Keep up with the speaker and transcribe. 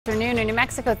Afternoon, a New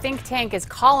Mexico think tank is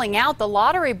calling out the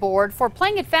lottery board for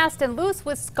playing it fast and loose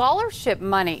with scholarship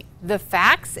money, the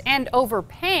facts, and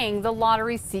overpaying the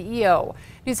lottery CEO.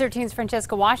 News 13's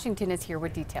Francesca Washington is here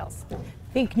with details.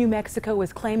 Think New Mexico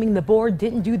is claiming the board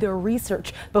didn't do their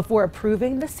research before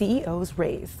approving the CEO's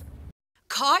raise.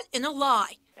 Caught in a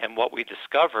lie. And what we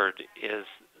discovered is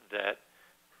that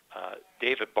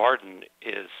David Barden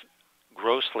is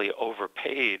grossly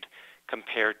overpaid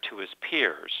compared to his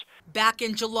peers. Back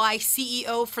in July,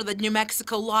 CEO for the New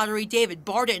Mexico Lottery, David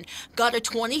Barden, got a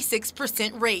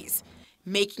 26% raise,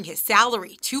 making his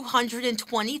salary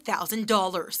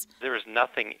 $220,000. There is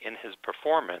nothing in his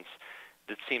performance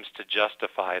that seems to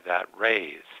justify that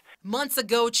raise. Months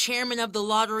ago, chairman of the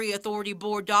Lottery Authority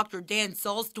Board, Dr. Dan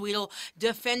Salzwedel,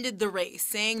 defended the raise,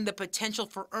 saying the potential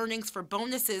for earnings for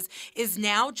bonuses is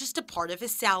now just a part of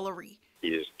his salary. He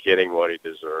is getting what he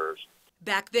deserves.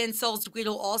 Back then,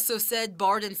 Salzwedel also said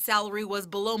Barden's salary was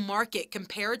below market,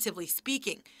 comparatively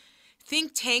speaking.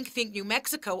 Think tank Think New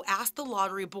Mexico asked the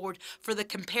lottery board for the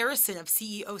comparison of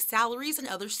CEO salaries in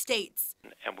other states.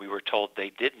 And we were told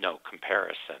they did no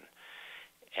comparison.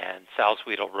 And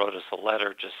Salzwedel wrote us a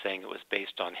letter just saying it was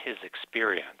based on his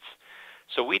experience.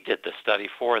 So we did the study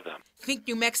for them. Think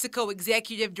New Mexico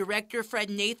Executive Director Fred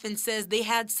Nathan says they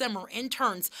had summer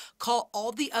interns call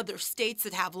all the other states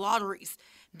that have lotteries.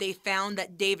 They found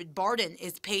that David Barden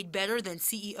is paid better than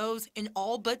CEOs in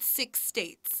all but 6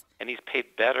 states. And he's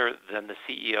paid better than the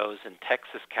CEOs in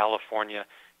Texas, California,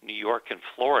 New York, and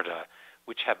Florida,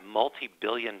 which have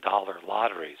multi-billion-dollar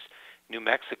lotteries. New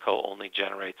Mexico only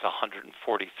generates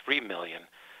 $143 million.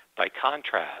 By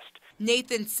contrast,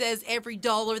 Nathan says every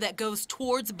dollar that goes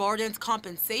towards Barden's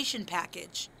compensation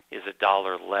package is a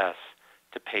dollar less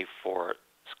to pay for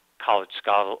college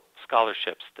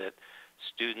scholarships that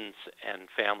students and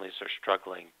families are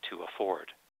struggling to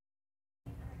afford.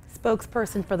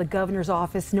 Spokesperson for the governor's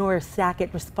office, Nora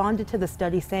Sackett, responded to the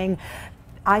study saying,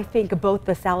 "I think both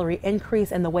the salary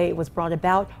increase and the way it was brought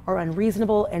about are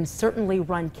unreasonable and certainly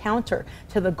run counter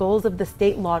to the goals of the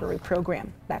state lottery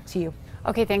program." Back to you.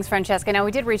 Okay, thanks, Francesca. Now,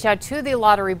 we did reach out to the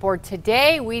lottery board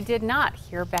today. We did not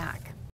hear back.